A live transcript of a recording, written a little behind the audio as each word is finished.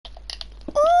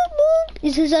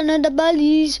This is another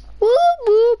bullies. Whoop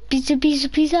whoop. Pizza, pizza,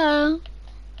 pizza.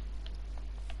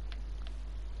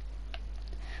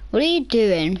 What are you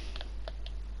doing?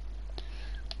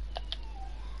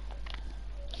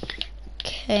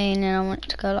 Okay, and then I want it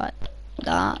to go like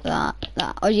that.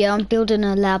 Oh yeah, I'm building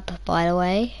a lab, by the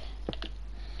way.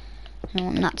 I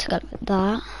want that to go like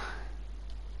that.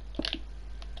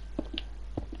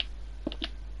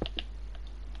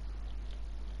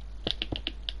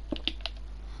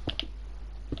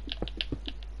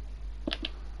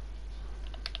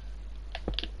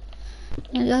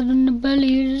 Is that on the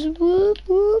bellies? Whoop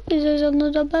whoop. Is this on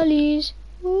the bellies?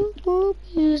 Whoop whoop.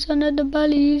 Is this on the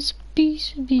bellies?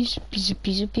 Peace, peace, pizza,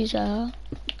 pizza, pizza.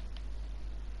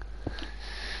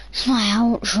 It's my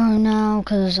outro now,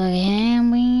 cause I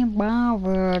can't be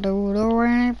bothered to do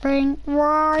anything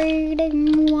right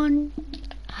in one.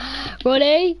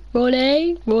 Ready?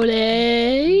 Ready?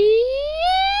 Ready?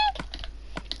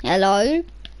 Hello?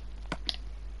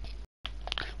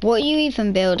 What are you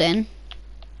even building?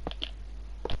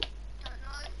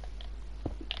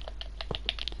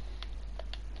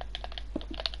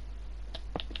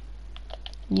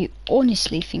 You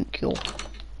honestly think you're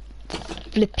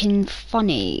flipping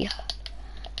funny?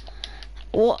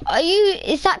 What are you?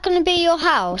 Is that gonna be your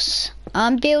house?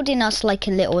 I'm building us like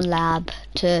a little lab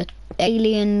to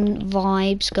alien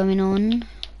vibes going on.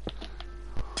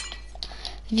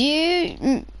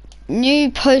 View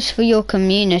new post for your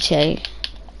community.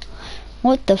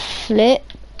 What the flip?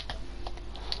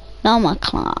 Now my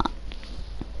client.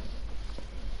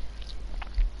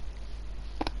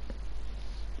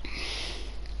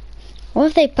 What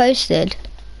have they posted?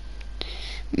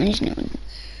 Whoop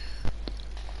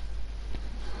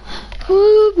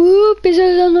whoop, is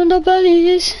there on the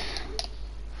bellies?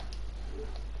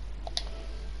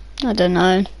 I don't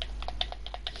know.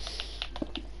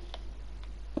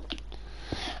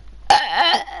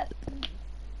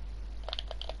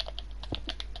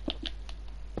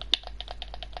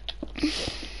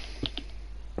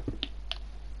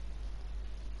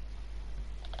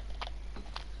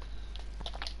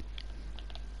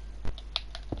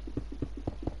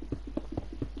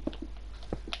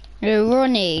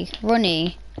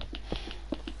 Ronny.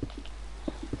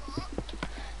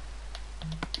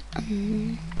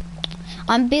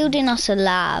 I'm building us a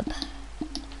lab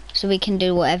so we can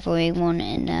do whatever we want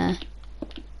in there.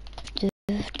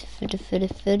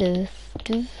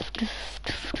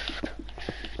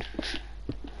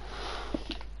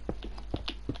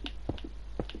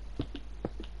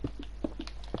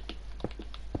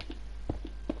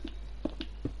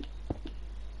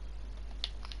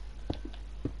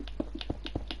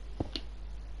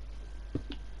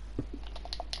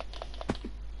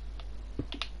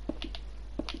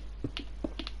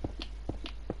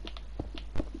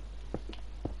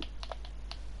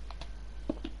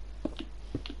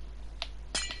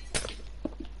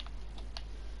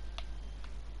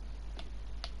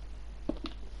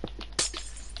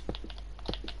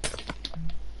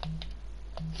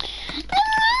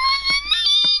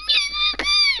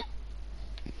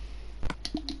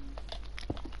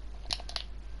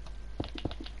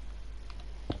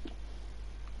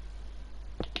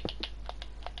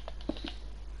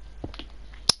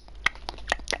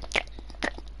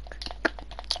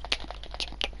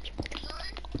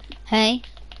 Hey?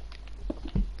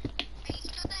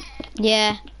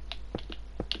 Yeah.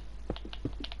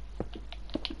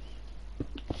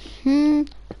 Whoop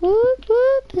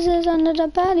whoop, this is under the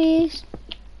bodies.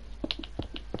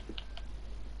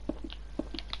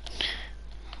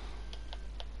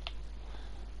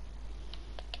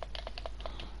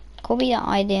 Could be an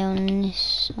idea on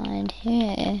this side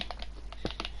here.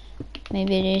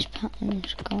 Maybe these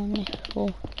patterns go on this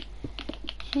wall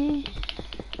here.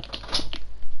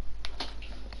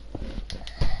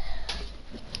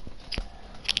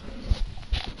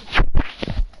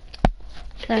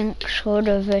 Thanks for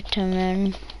the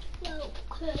vitamin.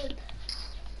 Welcome.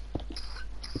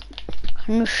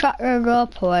 Can you shut the door,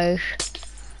 please?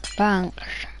 Thanks.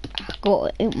 I've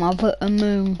got to eat my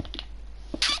vitamin.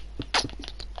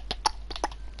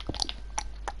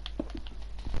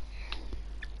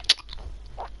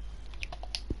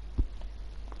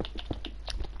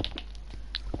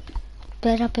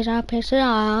 Piss it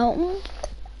out.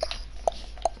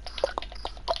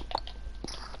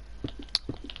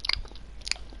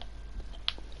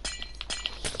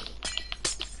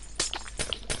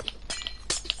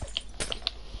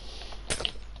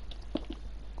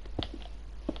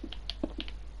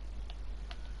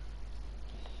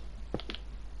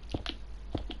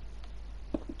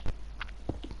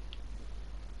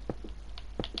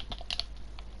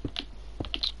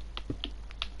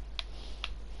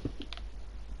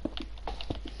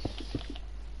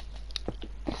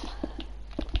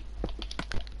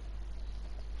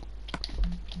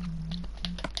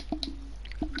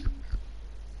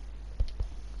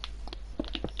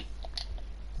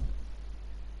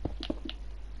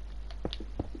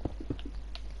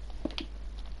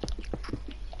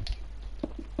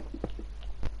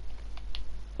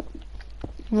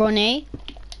 Ronnie.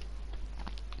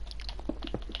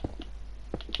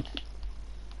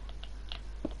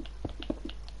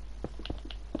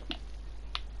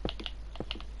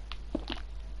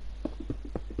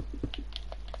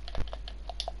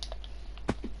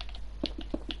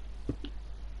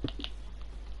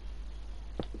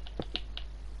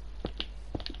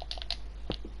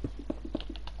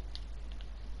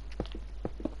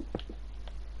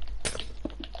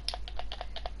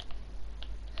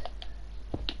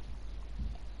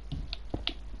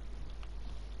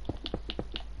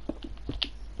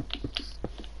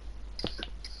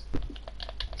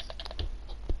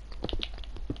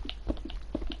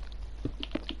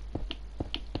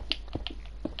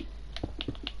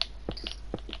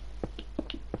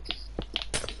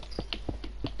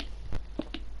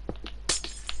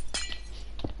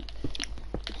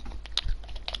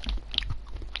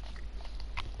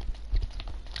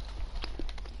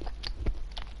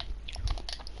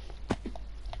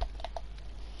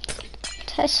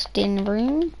 Testing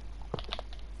room.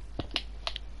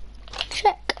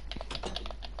 Check.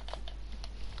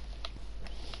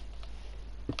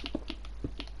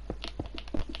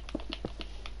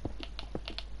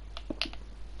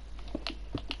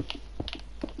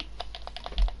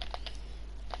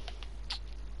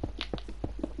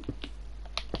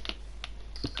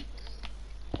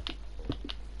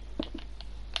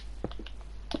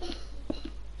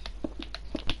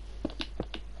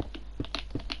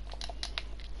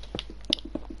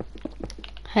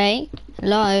 Hey,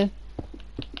 hello.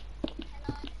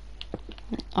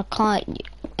 I can't.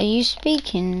 Are you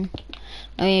speaking?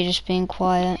 Or are you just being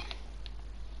quiet?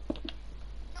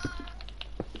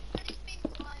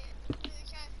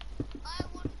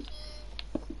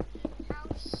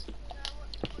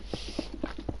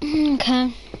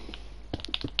 Okay.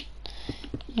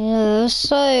 Yeah,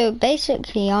 so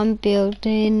basically I'm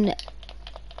building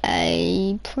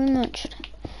pretty much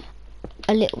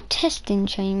a little testing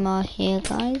chamber here,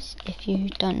 guys, if you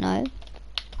don't know.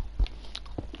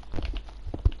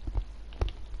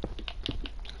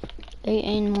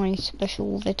 Eating my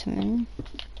special vitamin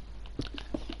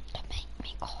to make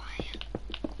me quiet.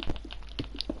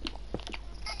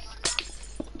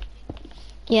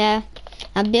 Yeah,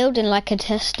 I'm building like a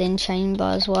testing chamber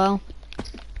as well.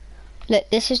 Look,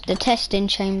 this is the testing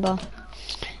chamber.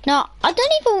 Now, I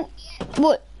don't even...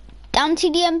 What?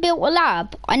 DanTDM built a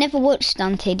lab? I never watched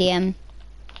DanTDM.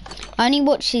 I only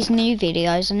watched his new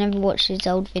videos. I never watched his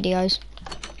old videos.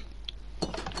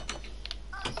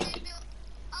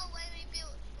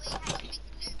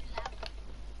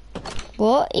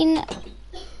 What?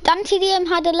 DanTDM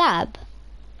had a lab?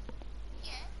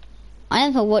 Yeah. I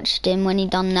never watched him when he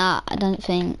done that, I don't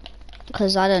think.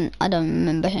 Because I don't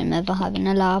remember him ever having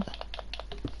a lab.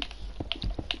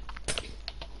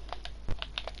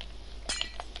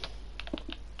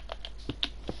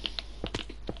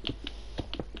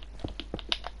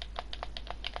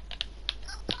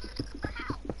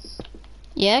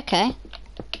 Yeah, okay.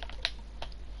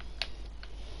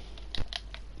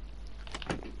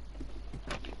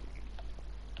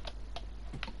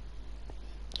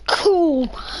 Cool.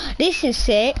 This is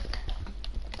sick.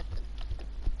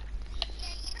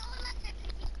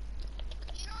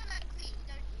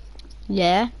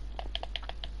 Yeah.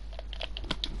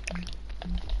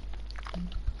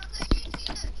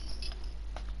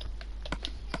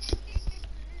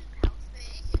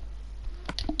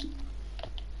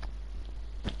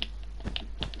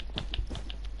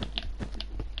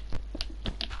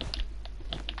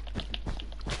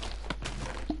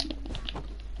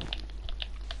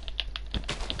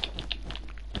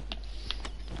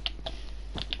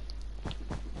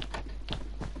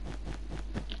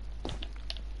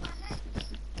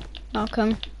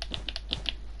 Welcome.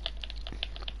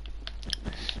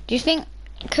 Do you think,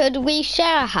 could we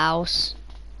share a house?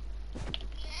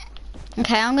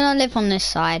 Okay, I'm gonna live on this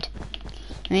side.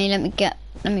 Let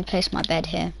me place my bed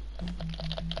here.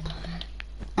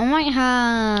 I might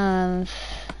have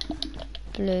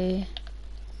blue.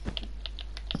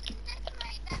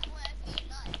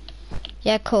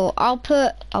 Yeah, cool. I'll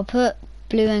put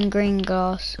blue and green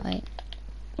glass. Wait.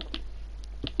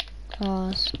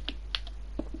 Glass.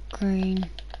 Green.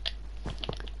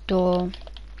 Door.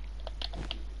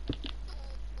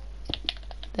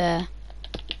 There.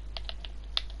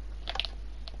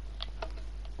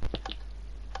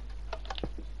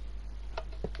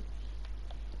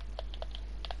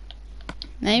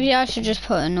 Maybe I should just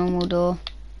put a normal door.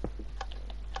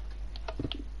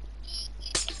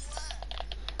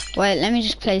 Wait, let me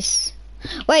just place...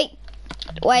 Wait!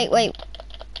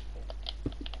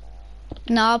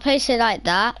 No, I'll place it like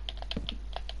that.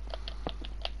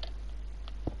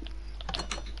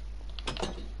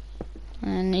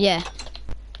 Yeah.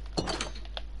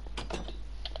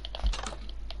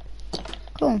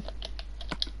 Cool.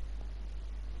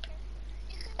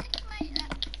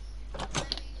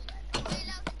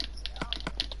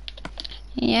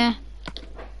 Yeah.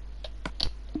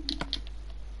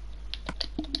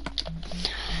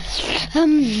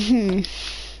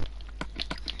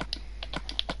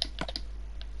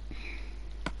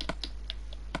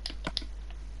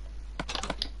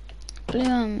 Blue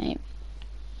on me.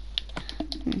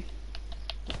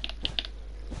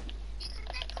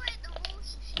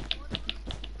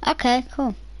 Okay,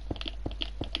 cool.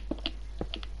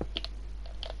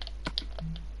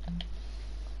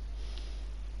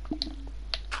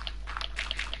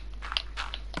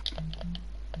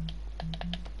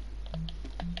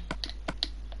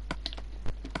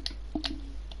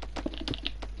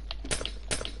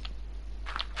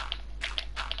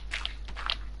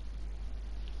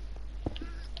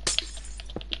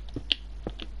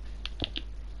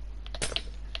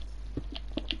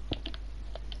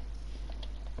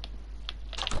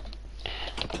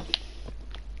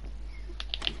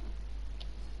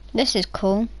 This is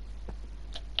cool.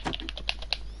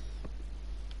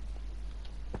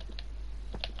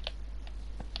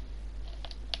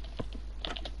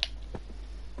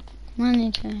 I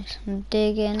need to do some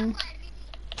digging.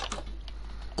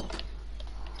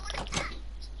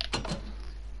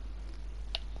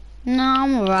 No,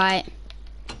 I'm alright.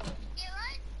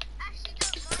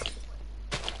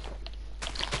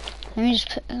 Let me just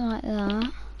put it like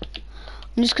that.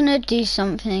 I'm just gonna do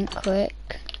something quick.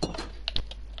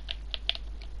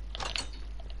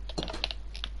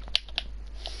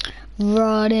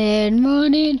 Running,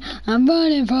 running, I'm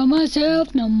running from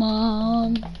myself no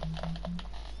more.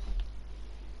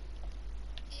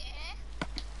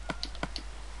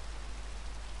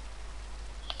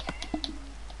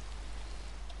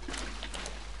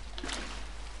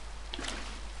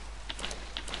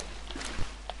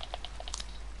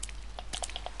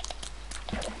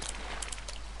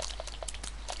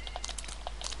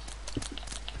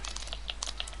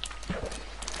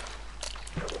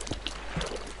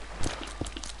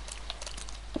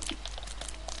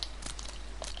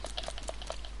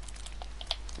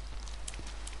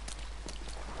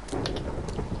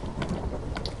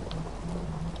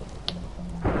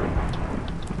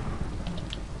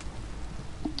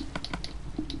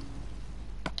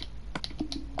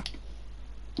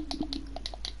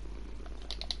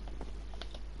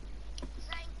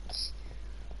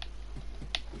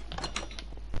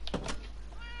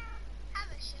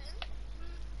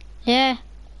 Yeah.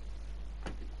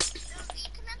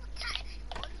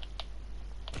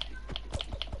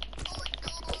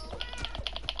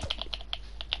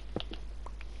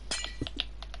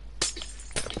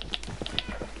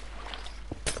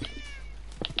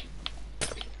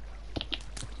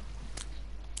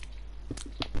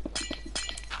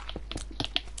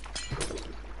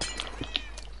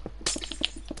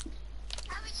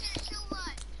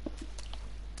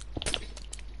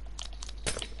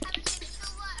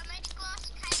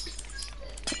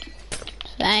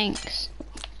 Thanks.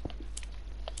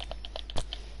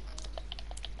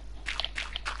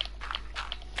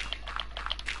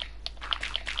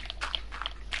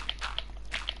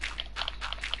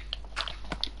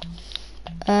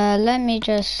 Let me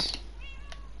just...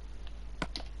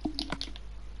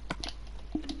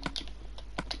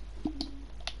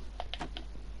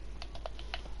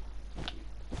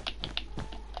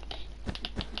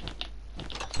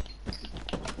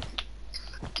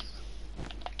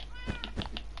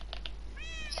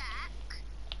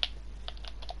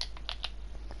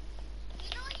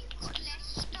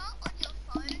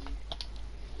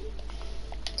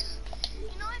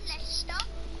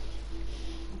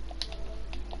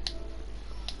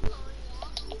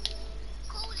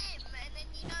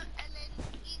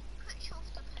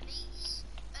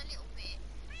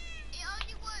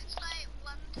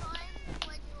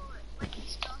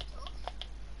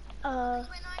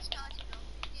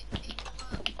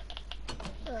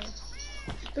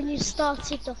 When you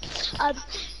started off,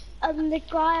 the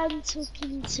guy I'm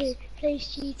talking to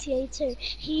plays GTA 2.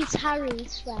 He's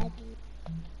Harry's friend.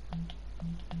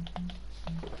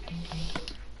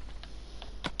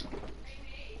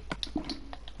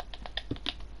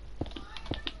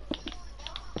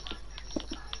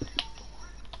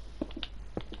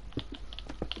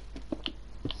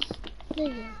 There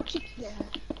you go, keep there.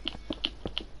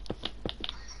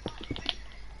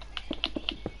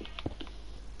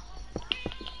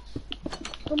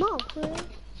 Come on, please.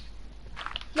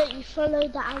 Look, you follow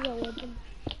the arrow with them.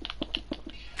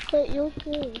 But you're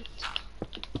good.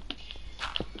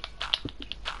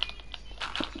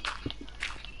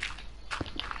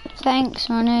 Thanks,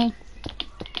 Ronnie.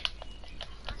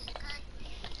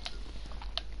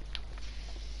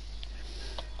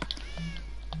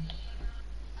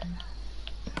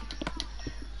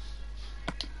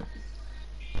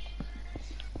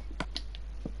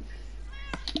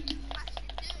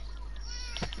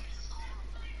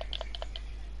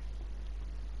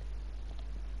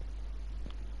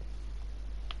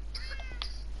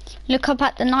 Look up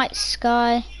at the night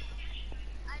sky.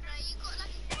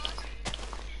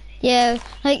 Yeah,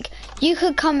 like, you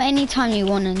could come anytime you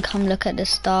want and come look at the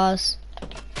stars.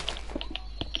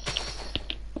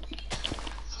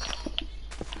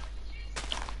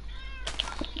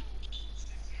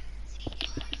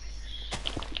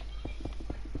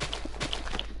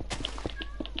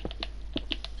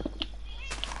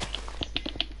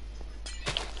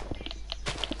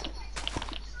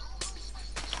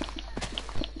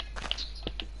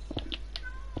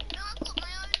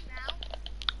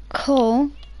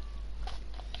 Cool.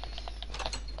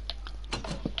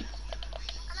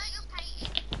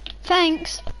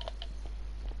 Thanks.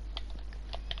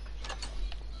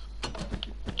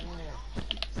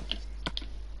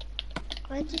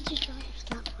 Why did you drive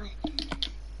that way?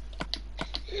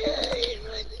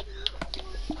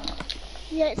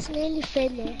 Yeah, it's nearly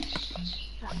finished.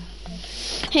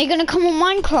 Are you gonna come on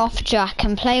Minecraft, Jack,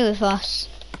 and play with us?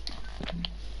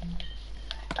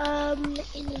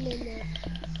 In a minute.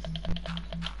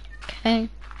 Okay.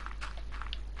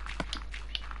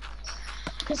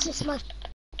 Because it's my...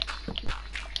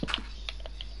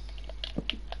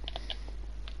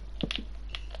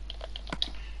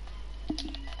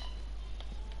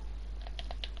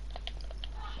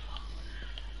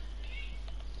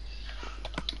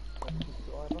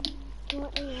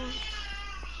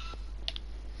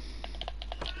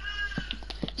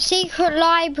 Secret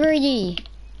library.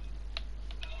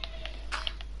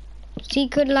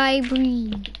 Secret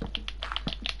library.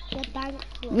 The bank.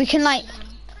 We can like.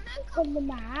 On the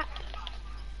map.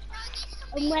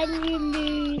 And when you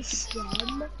lose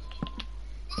them.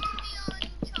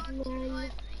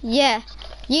 Yeah.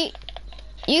 You.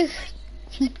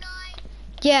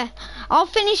 Yeah. I'll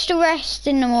finish the rest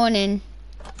in the morning.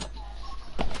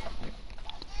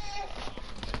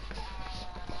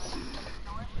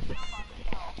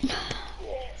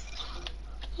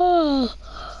 Oh.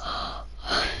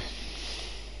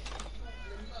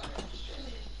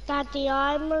 Daddy,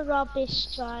 I'm a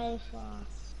rubbish driver.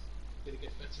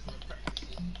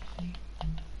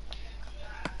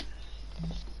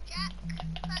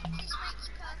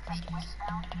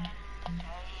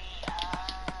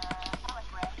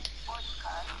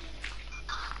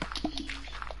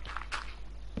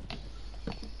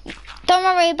 Don't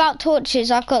worry about torches,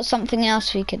 I've got something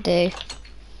else we could do.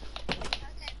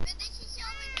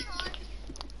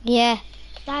 Yeah.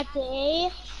 Daddy,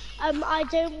 I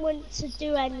don't want to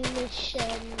do any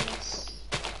missions.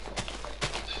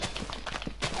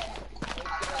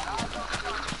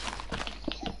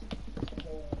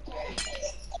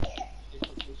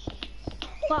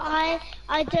 But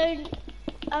I don't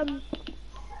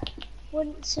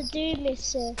want to do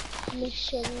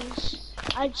missions.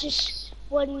 I just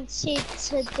wanted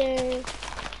to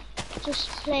just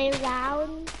play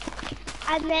around.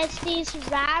 And there's these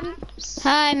ramps.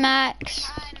 Hi, Max.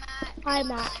 Hi,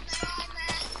 Max.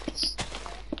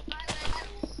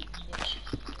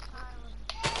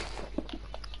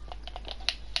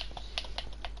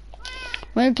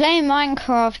 We're playing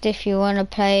Minecraft if you want to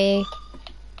play,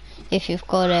 if you've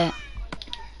got it.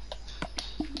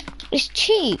 It's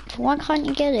cheap, why can't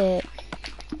you get it?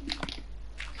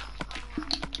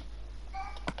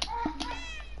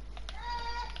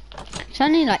 It's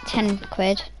only like 10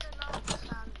 quid.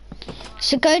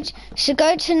 So go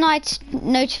to night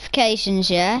notifications,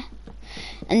 yeah?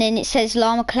 And then it says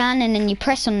Llama Clan, and then you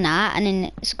press on that, and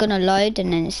then it's gonna load,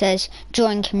 and then it says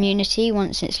join community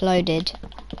once it's loaded.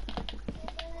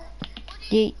 What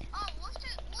do you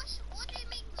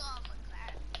mean Llama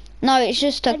Clan? No, it's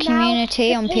just a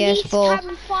community on PS4.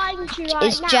 Can find you right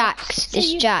It's now. Jack's. So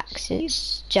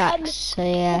It's Jack's. So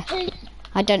yeah,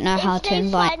 I don't know how to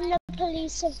invite. If the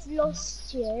police have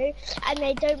lost you and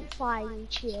they don't find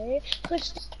you,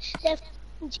 because they've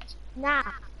found you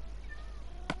now.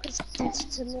 Because it's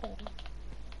to me.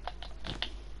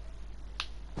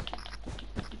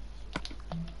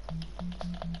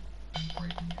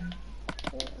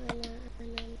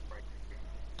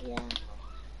 Yeah.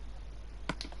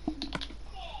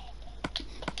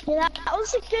 Yeah, that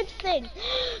was a good thing.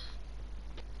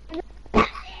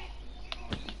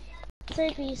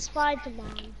 Sophie,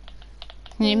 Spider-Man.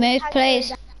 Can you move,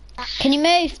 please? Can you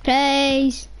move,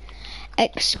 please?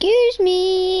 Excuse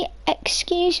me.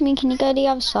 Can you go the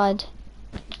other side?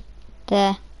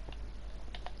 There.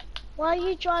 Why are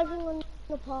you driving on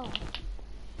the path?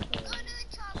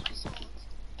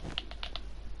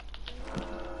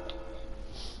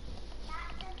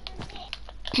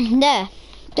 There.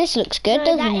 This looks good, No,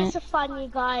 doesn't that it? is a funny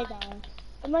guy though.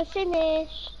 Am I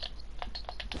finished?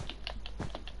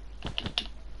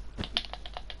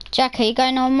 Jack, are you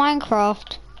going on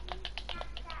Minecraft?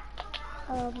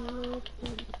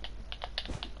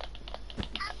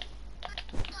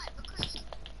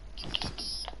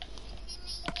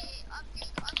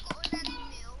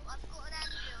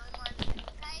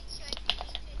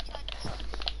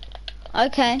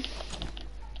 Okay.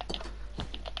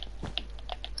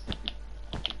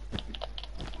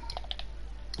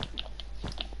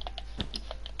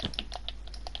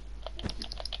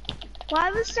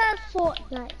 Why was that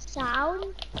Fortnite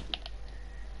sound?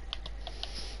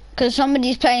 Because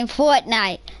somebody's playing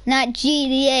Fortnite, not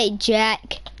GTA,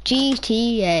 Jack.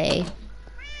 GTA.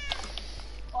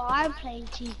 Oh, I'm playing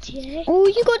GTA. Oh,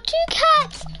 you got 2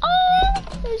 cats. Oh,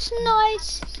 that's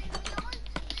nice.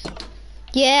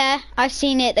 Yeah, I've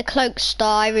seen it. The cloak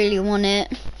star. I really want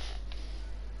it.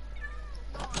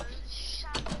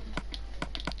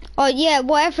 Oh yeah,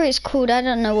 whatever it's called. I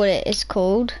don't know what it is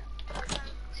called.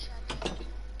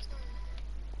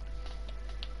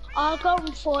 I'll go on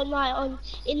Fortnite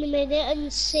in a minute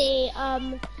and see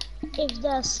if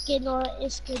the skin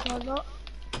is good or not.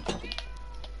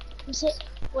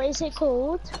 What is it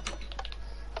called?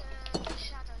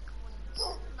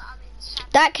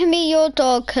 That can be your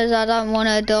dog, because I don't want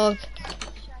a dog.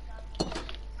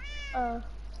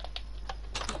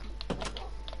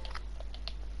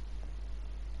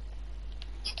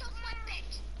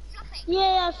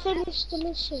 Yeah, I finished the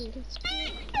mission.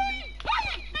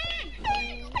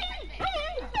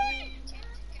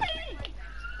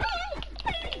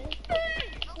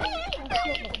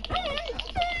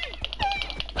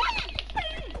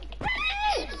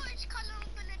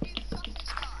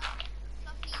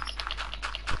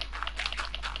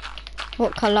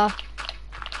 What colour?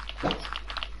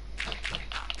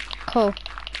 Cool.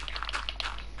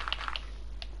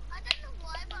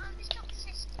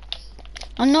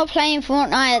 I'm not playing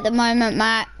Fortnite at the moment,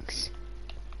 Max.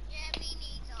 Yeah, me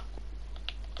neither.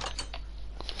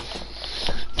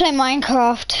 Play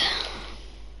Minecraft.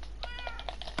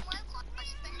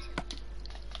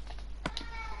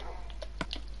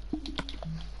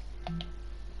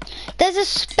 There's a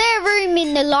spare room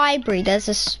in the library. There's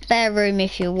a spare room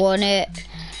if you want it.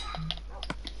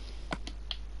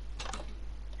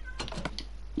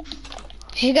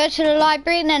 If you go to the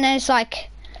library and then there's like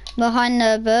behind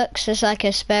the books, there's like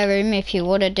a spare room if you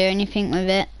want to do anything with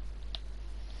it.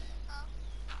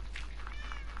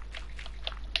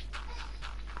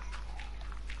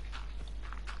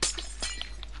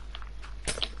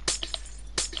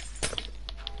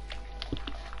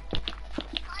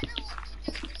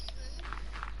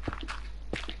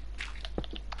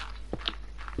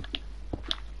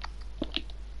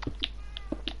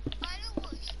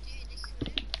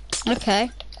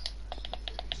 Okay.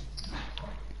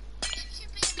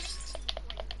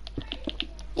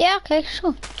 Yeah, okay,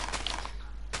 sure.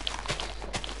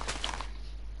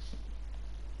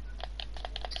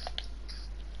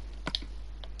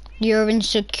 You're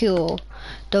insecure,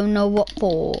 don't know what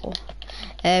for.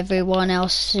 Everyone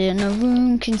else in the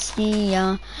room can see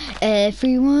ya.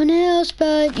 Everyone else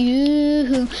but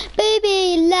you. Baby,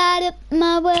 you light up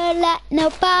my world like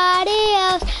nobody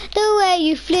else. The way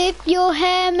you flip your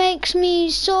hair makes me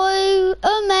so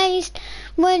amazed.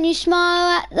 When you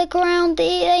smile at the ground, it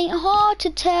ain't hard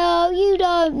to tell. You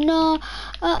don't know,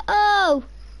 oh,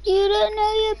 you don't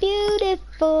know you're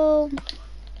beautiful.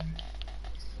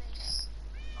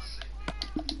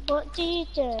 What do you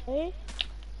do?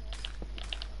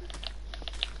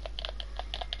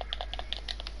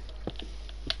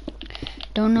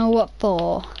 Don't know what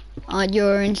for.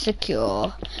 You're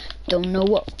insecure. Don't know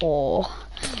what for.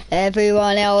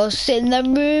 Everyone else in the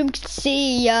room can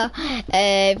see ya.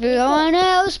 Everyone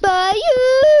else but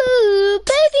you.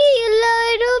 Baby, you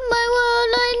light up my world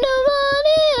like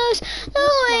nobody else. The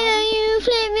way that you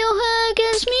flip your hair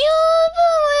gets me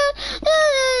overwhelmed.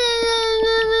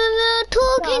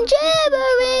 Talking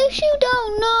gibberish, you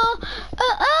don't know.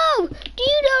 Oh,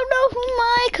 you don't know who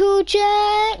Michael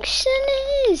Jackson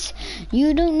is.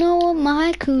 You don't know what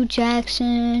Michael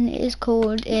Jackson is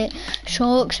called. It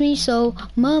shocks me so.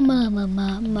 Mama,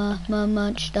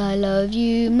 much I love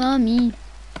you, mommy.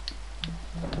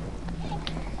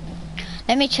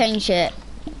 Let me change it.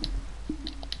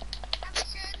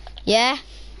 Yeah,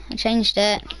 I changed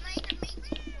it.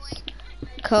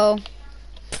 Cool.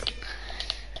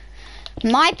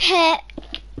 My pet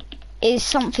is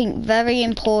something very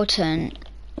important.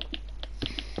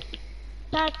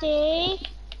 Daddy,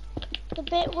 the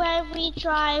bit where we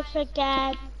drive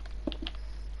again.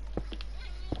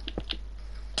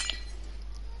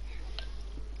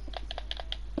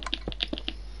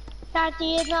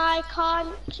 Daddy and I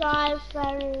can't drive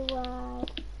very well.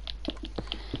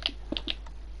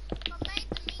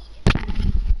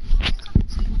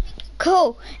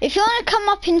 Cool. If you want to come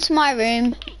up into my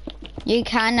room, you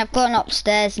can. I've gone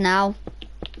upstairs now.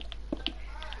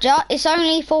 It's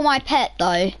only for my pet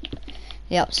though.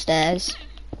 The upstairs.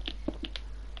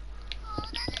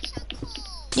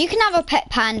 You can have a pet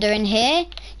panda in here.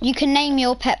 You can name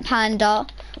your pet panda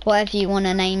whatever you want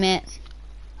to name it.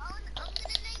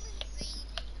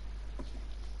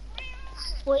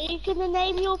 What are you gonna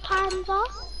name your panda?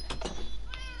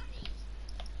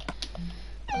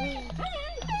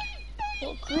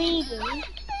 What, Greedy?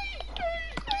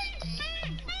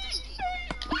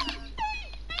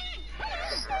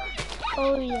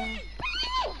 Oh yeah,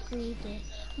 Greedy.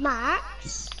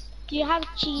 Max, do you have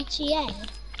GTA?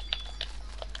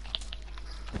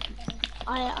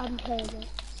 I'm playing it.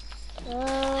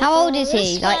 How old is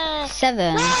he? Like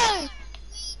 7? No!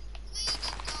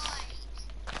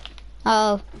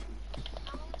 Oh.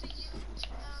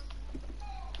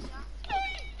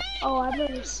 Oh, I'm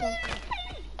only 7.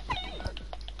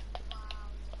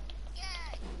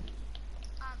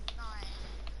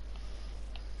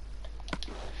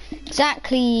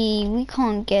 Exactly. We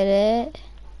can't get it.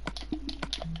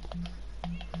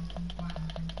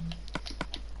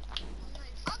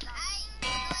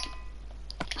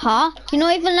 Huh? You're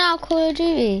not even allowed Call of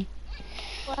Duty.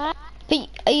 What? But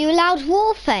are you allowed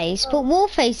Warface? But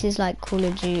Warface is like Call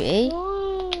of Duty.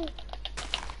 No.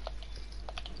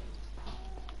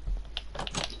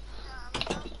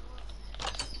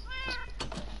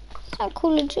 It's like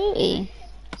Call of Duty.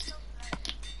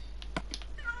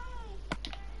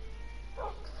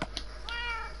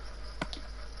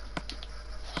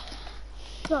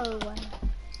 Go away.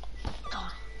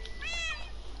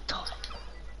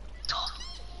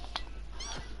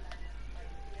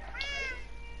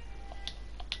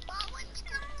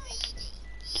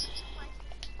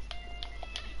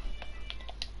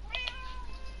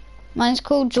 Mine's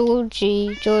called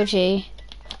Georgie. Georgie.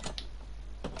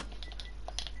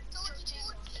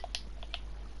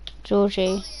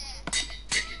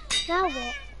 Now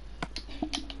what?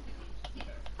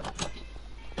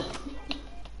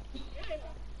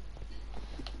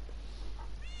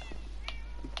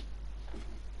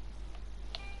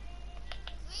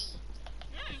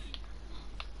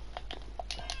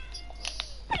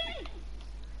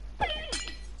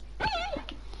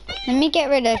 Let me get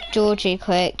rid of Georgie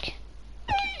quick.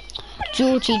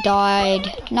 Georgie died.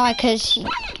 No, cause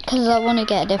I want to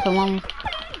get a different one.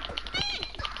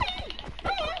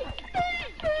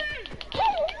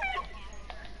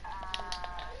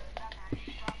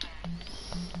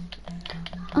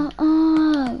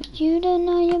 You don't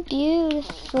know you're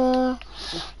beautiful.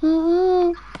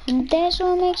 And that's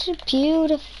what makes you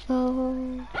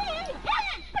beautiful.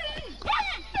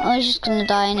 I was just gonna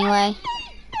die anyway.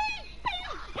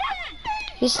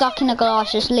 He's stuck in a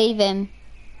glass, just leave him.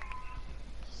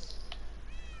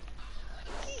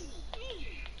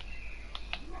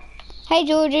 Hey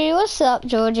Georgie, what's up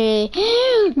Georgie?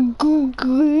 Good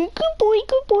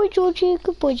boy Georgie,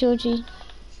 good boy Georgie.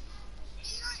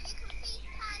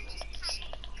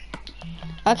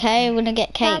 Okay, we're gonna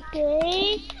get cake.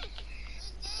 Daddy?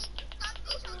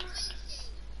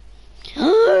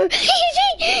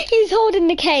 He's holding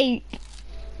the cake.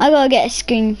 I gotta get a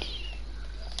screen.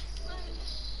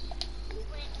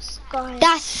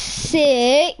 That's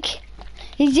sick.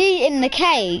 He's eating the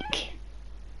cake.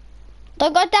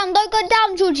 Don't go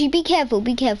down, Georgie. Be careful,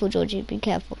 Georgie, be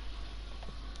careful.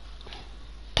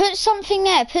 Put something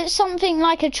there. Put something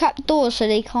like a trap door so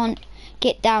they can't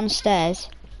get downstairs.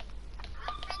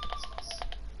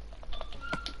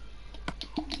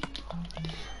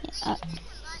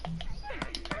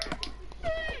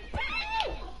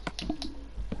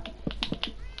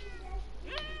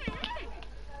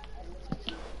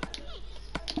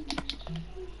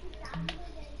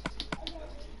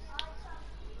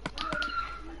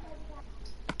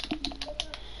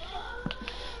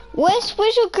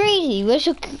 Where's your greedy? Where's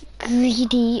your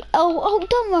greedy? Oh,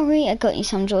 don't worry. I got you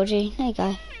some, Georgie. There you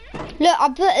go. Look, I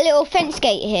put a little fence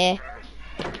gate here.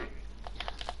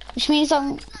 Which means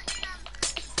I'm...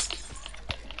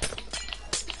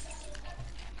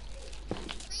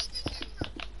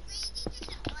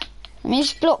 Let me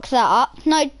just block that up.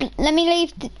 No, let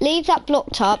me leave that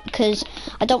blocked up because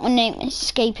I don't want them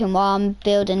escaping while I'm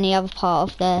building the other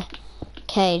part of the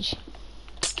cage.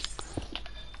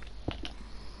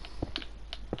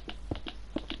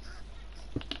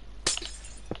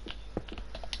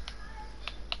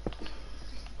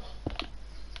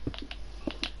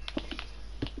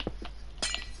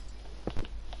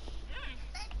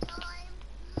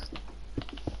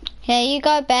 Here, you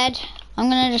go bed. I'm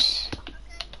gonna just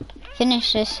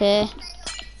finish this here.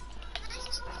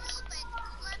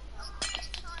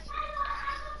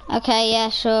 Okay, yeah,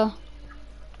 sure.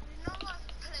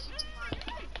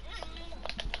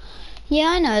 Yeah,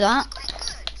 I know that.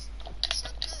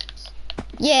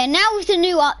 Yeah, now with the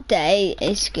new update,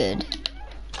 it's good.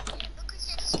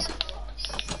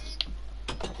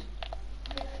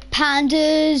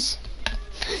 Pandas,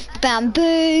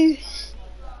 bamboo.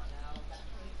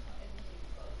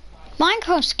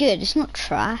 Minecraft's good, it's not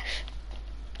trash.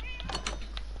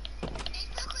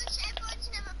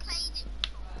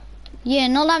 Yeah,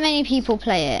 not that many people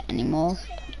play it anymore.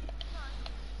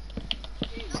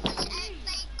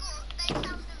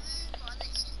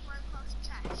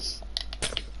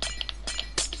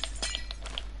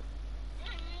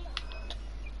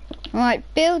 Right,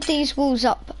 build these walls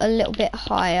up a little bit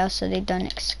higher so they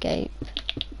don't escape.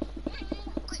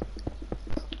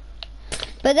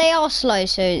 But they are slow,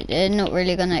 so they're not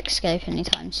really going to escape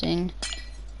anytime soon.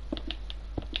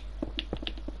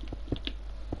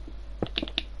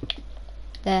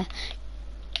 There.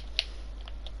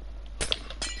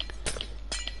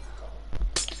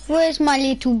 Where's my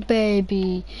little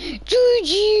baby?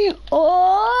 Georgie!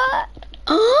 Oh!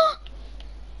 Huh?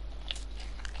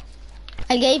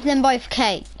 I gave them both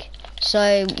cake.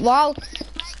 So, while...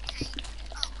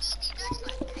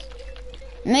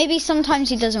 Maybe sometimes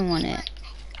he doesn't want it.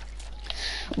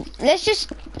 Let's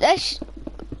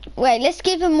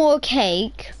give them more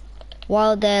cake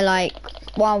while they're like,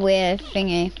 while we're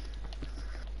thingy.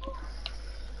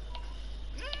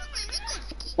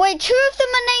 Wait, 2 of them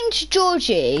are named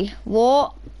Georgie.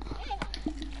 What?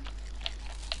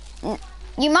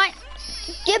 You might,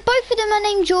 yeah, both of them are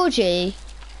named Georgie.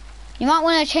 You might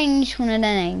want to change one of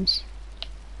their names.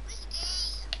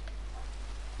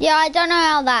 Yeah, I don't know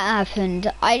how that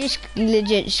happened. I just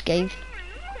legit just gave.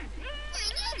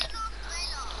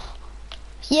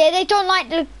 Yeah, they don't like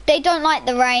the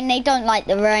rain. They don't like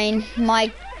the rain.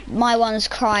 My one's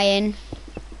crying.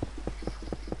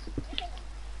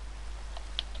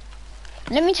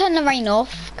 Let me turn the rain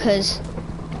off because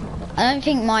I don't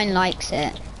think mine likes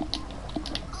it.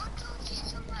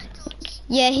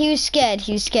 Yeah, he was scared.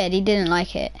 He didn't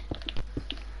like it.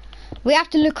 We have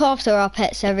to look after our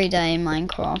pets every day in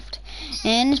Minecraft.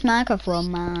 In Minecraft for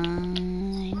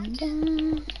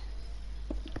mine.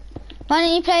 Why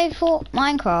don't you play for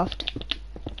Minecraft?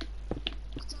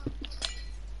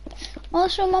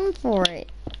 Ask your mum for it.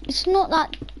 It's not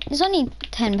that. It's only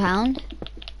 £10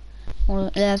 or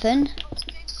 11.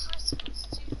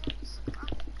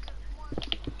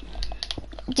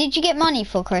 Did you get money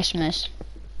for Christmas?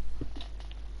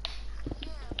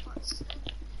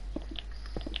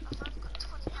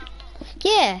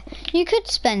 Yeah, you could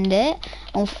spend it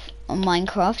on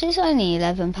Minecraft. It's only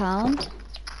 £11.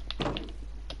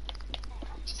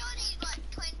 It's only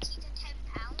like 20 to £10.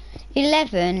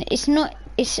 11. It's not.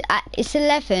 It's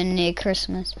 11 near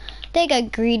Christmas. There you go,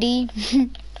 greedy.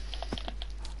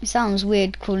 It sounds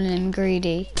weird calling him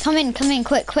greedy. Come in,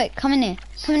 quick, come in here.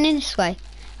 Come in this way.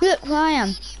 Look where I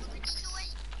am.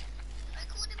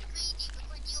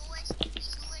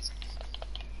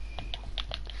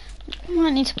 I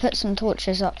might need to put some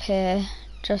torches up here,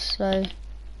 just so.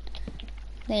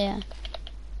 Yeah.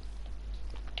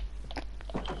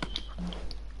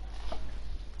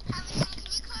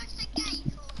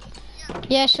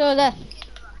 Yeah, sure there.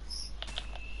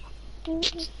 Do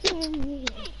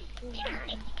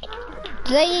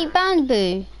they eat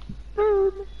bamboo?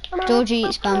 Georgie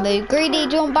eats bamboo. Greedy,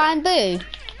 do you want bamboo?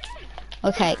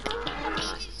 Okay.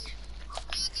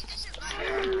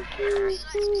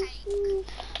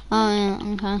 Oh yeah,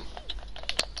 okay.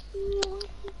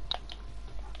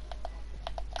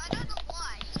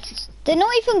 They're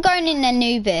not even going in their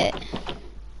new bit.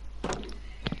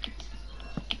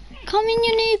 Come in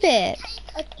your new bit.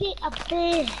 I'm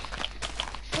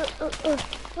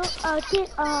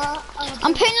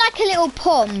putting like a little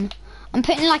pond. I'm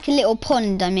putting like a little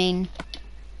pond, I mean.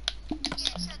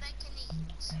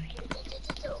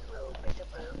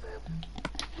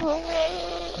 Wow,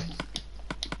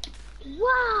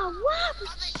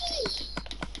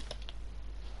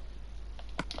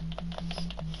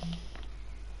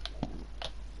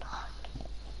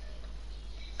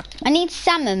 I need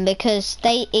salmon because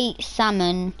they eat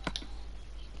salmon.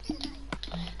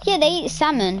 Yeah, they eat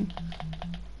salmon.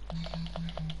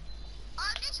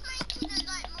 I'm just making it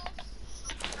like more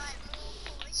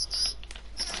foresty,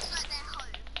 so it's like their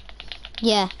home.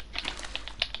 Yeah.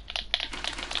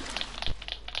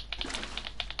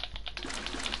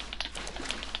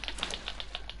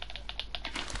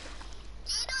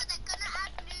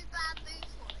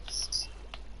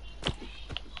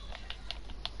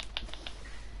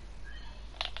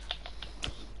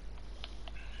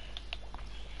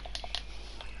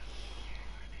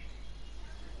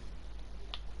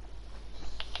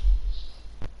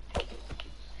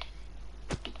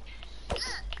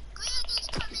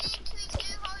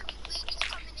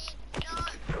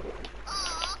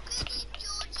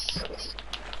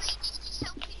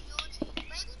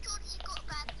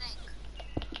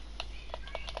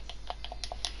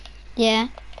 Yeah.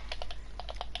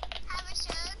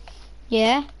 Harrison,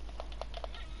 Yeah.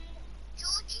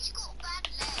 Georgie's got a bad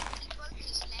leg. He broke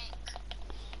his leg.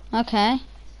 Okay.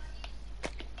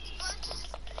 He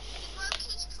broke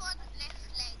his front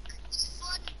left leg. His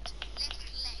front left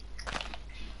leg.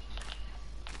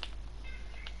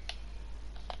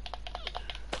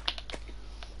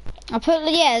 I put,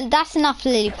 yeah, that's enough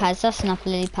lily pads. That's enough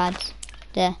lily pads.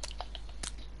 There.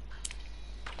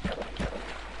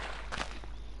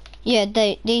 Yeah,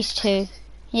 these two.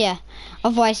 Yeah.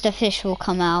 Otherwise the fish will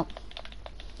come out.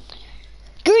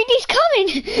 Greedy's coming!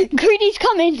 Greedy's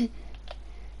coming!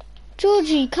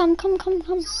 Georgie, come. Georgie's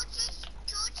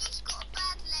got a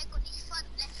bad leg on his front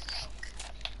left leg.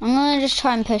 I'm gonna just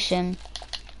try and push him.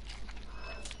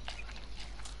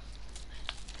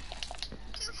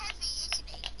 Too heavy, isn't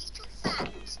he? He's too fat.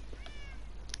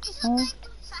 He's Oh. not made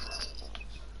them fatty.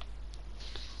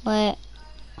 Wait.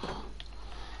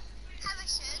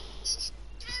 Harrison, you should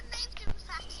have made them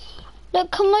fatty. Look,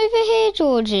 come over here,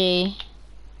 Georgie.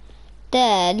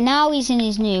 There, now he's in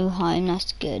his new home.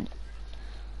 That's good.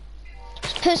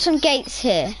 Let's put some gates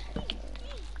here.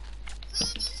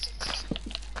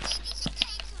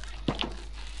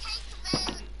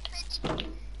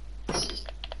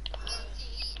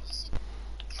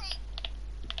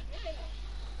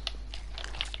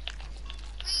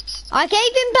 I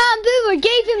gave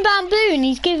him bamboo and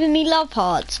he's giving me love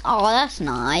hearts. Oh, that's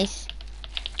nice.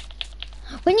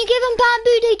 When you give them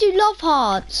bamboo, they do love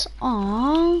hearts.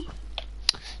 Aww.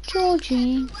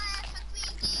 Georgie.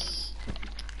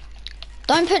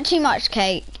 Don't put too much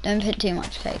cake. Don't put too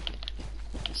much cake.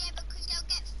 Yeah, because they'll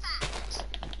get fat.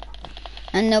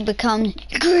 And they'll become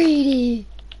greedy.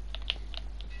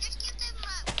 Just give them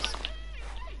one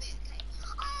bit of cake.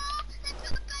 Oh, they've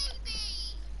got a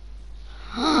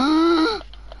baby.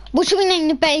 What should we name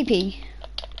the baby?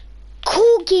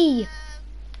 Corgi.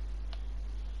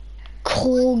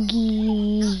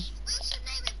 Corgi. We should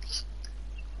name it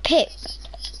Pip. Pip. He's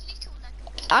little like a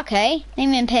pig. Okay,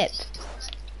 name him Pip.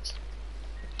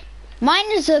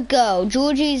 Mine is a girl.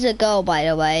 Georgie's a girl, by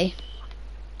the way.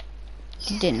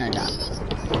 You didn't know that.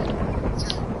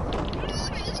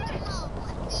 Georgie's the mom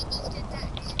and Vinny's the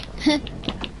dad.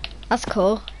 That's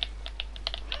cool.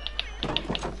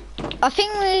 I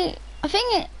think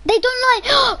they don't like.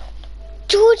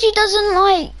 Georgie doesn't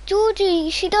like. Georgie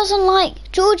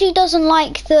doesn't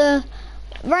like the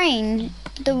rain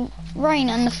and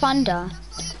the thunder.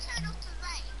 Before you turn off the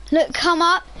rain, Look, come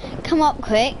up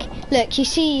quick. Look, you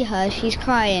see her, she's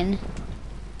crying.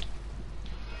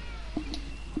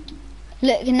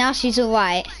 Look, now she's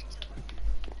alright.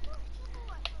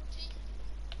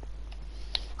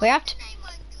 We have to. name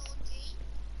one Georgie.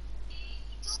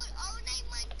 I'll name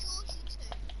one Georgie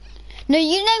too. No,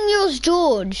 you name yours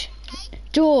George.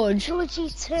 George. Georgie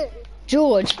too.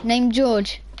 George. Name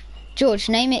George. George,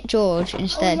 name it George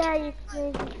instead. Oh yeah, you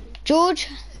can. George.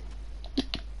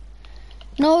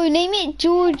 No, name it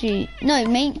Georgie. No,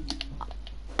 name.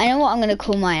 I know what I'm gonna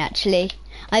call mine actually.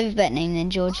 I have a better name than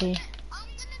Georgie. I'm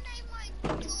gonna name mine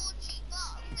Georgie, but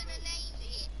I'm gonna name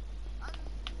it.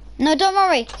 No, don't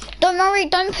worry. Don't worry.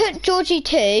 Don't put Georgie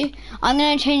too. I'm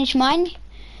gonna change mine.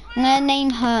 I'm gonna name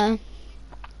her.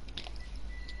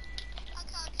 Okay, I'll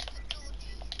just put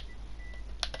Georgie.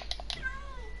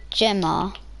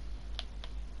 Gemma.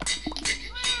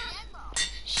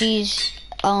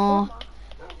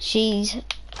 She's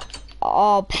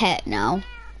our pet now.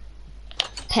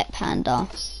 Pet panda.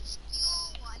 She's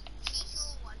your one.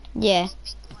 Yeah.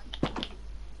 Big one. And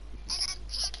then Pip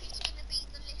is gonna be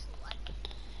the little one.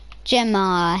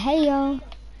 Gemma. Hey yo. And then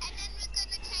we're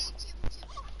gonna change him to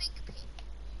Big Pip.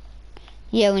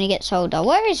 Yeah, when he gets older.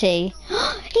 Where is he?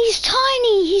 He's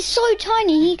tiny. He's so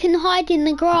tiny. He can hide in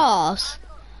the grass.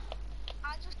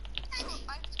 I just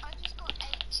got 8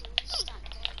 kills that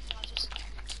game. I just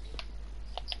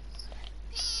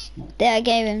There, I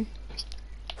gave him.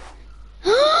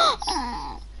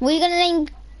 What are you gonna name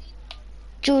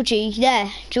Georgie? There,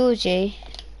 Georgie.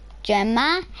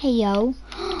 Gemma, hey yo.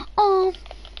 Oh,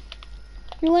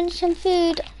 you want some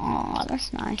food? Oh,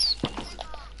 that's nice.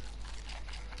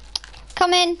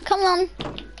 Come in, come on.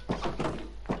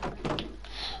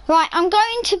 Right, I'm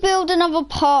going to build another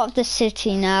part of the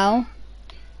city now.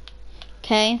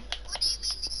 Okay. what do you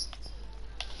mean this?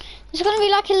 It's gonna be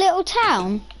like a little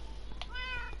town.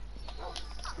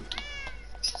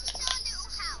 This is our little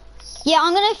house. Yeah,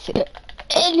 I'm gonna. No, it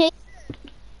kicks me.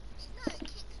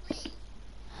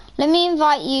 Let me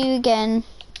invite you again.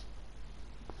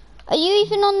 Are you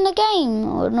even on the game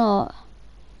or not?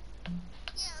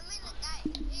 Yeah, I'm in the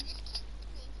game. It just kicks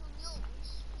me from yours.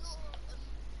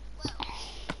 Well,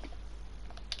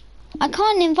 I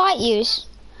can't invite you.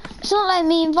 It's not letting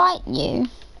me invite you.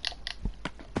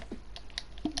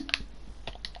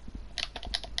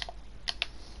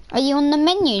 Are you on the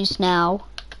menus now?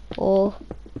 Or...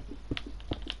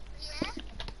 Yeah.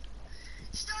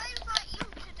 Should I invite you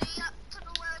to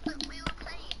the world that we were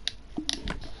playing?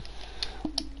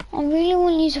 I really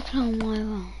want you to play on my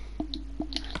world.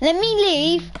 Let me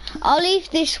leave. I'll leave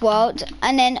this world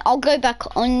and then I'll go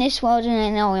back on this world and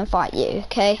then I'll invite you,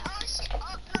 okay? I'll see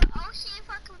if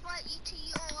I can invite you to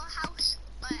your house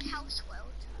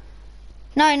world.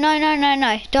 No,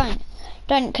 don't,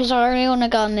 because I really want to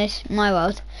go on this, my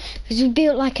world. Because we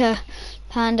built like a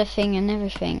panda thing and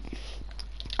everything.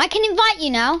 I can invite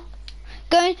you now.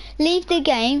 Go, leave the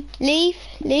game, leave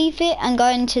it and go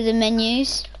into the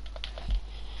menus.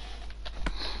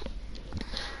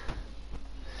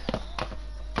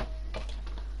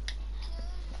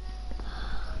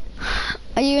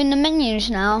 Are you in the menus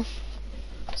now?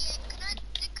 Yeah,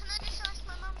 can I just ask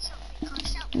my mum something? Can I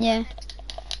shout? Yeah. Mum,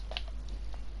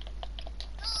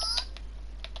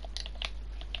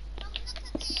 look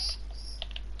at this.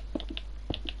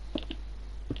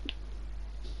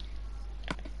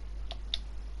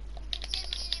 You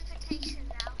can send me an invitation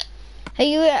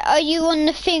now. Are you on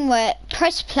the thing where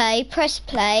press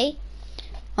play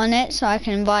on it so I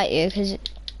can invite you? Because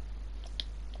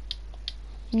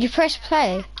you press play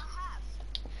I have.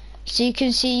 so you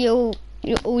can see all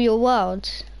your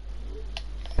worlds.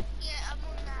 Yeah, I'm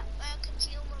on that. I can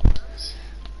see all my worlds.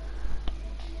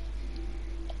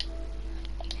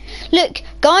 Look,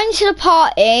 go into the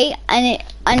party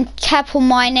and tap on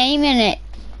my name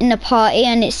in the party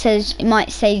and it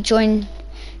might say join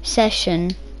session.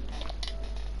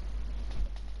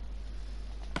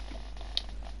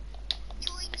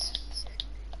 Join season.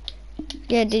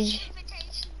 Yeah, did you?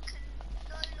 Invitation can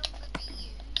no longer be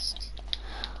used.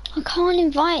 I can't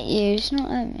invite you. It's not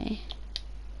letting me.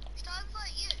 Should I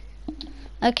invite you?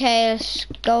 Okay, let's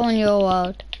go on your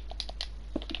world.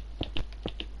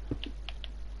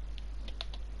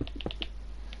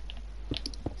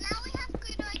 Now we have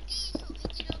good ideas what we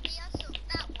did on the other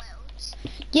that world.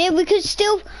 Yeah, we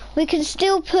could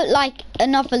still put like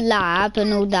another lab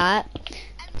and all that.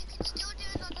 And we can still do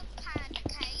another panda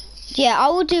cage. Yeah, I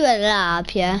will do a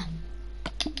lab. Yeah. No,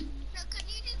 can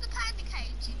you do the panda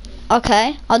cage?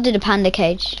 Okay, I'll do the panda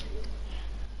cage.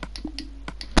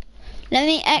 Let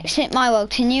me exit my world.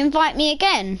 Can you invite me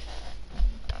again? Did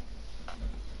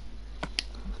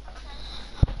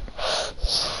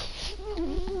you get the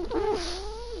invitation?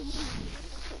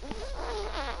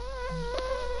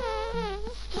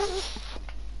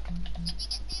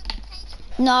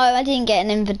 No, I didn't get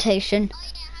an invitation. Oh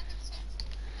yeah, I haven't sent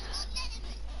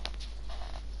it.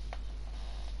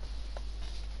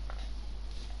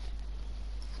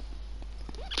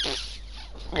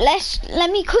 Not letting me. Let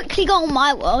me quickly go on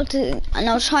my world and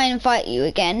I'll try and invite you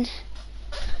again.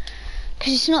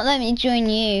 Because it's not letting me join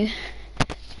you.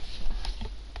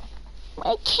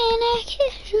 Why can't I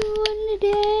kiss you on the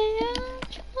day?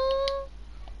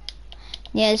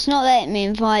 Yeah, it's not letting me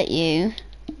invite you.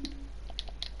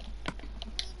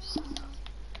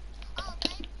 Oh,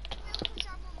 maybe because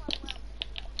I'm on my world.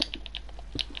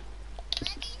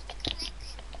 Maybe it's the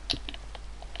connection.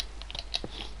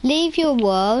 Leave your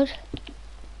world.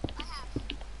 I have.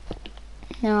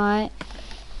 Alright.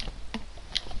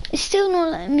 It's still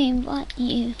not letting me invite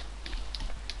you.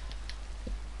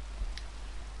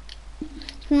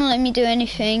 It's not letting me do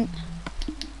anything.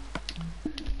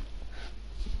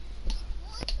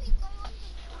 What if we go on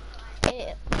to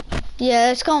Fortnite? Yeah,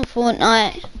 let's go on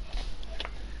Fortnite. It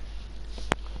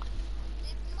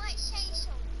might say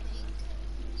something.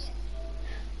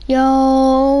 Yeah.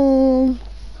 Yo.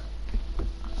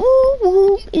 Whoop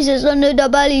whoop. Is this under the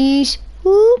bellies?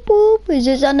 Whoop whoop. Is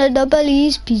this under the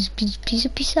bellies?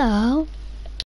 Peace out.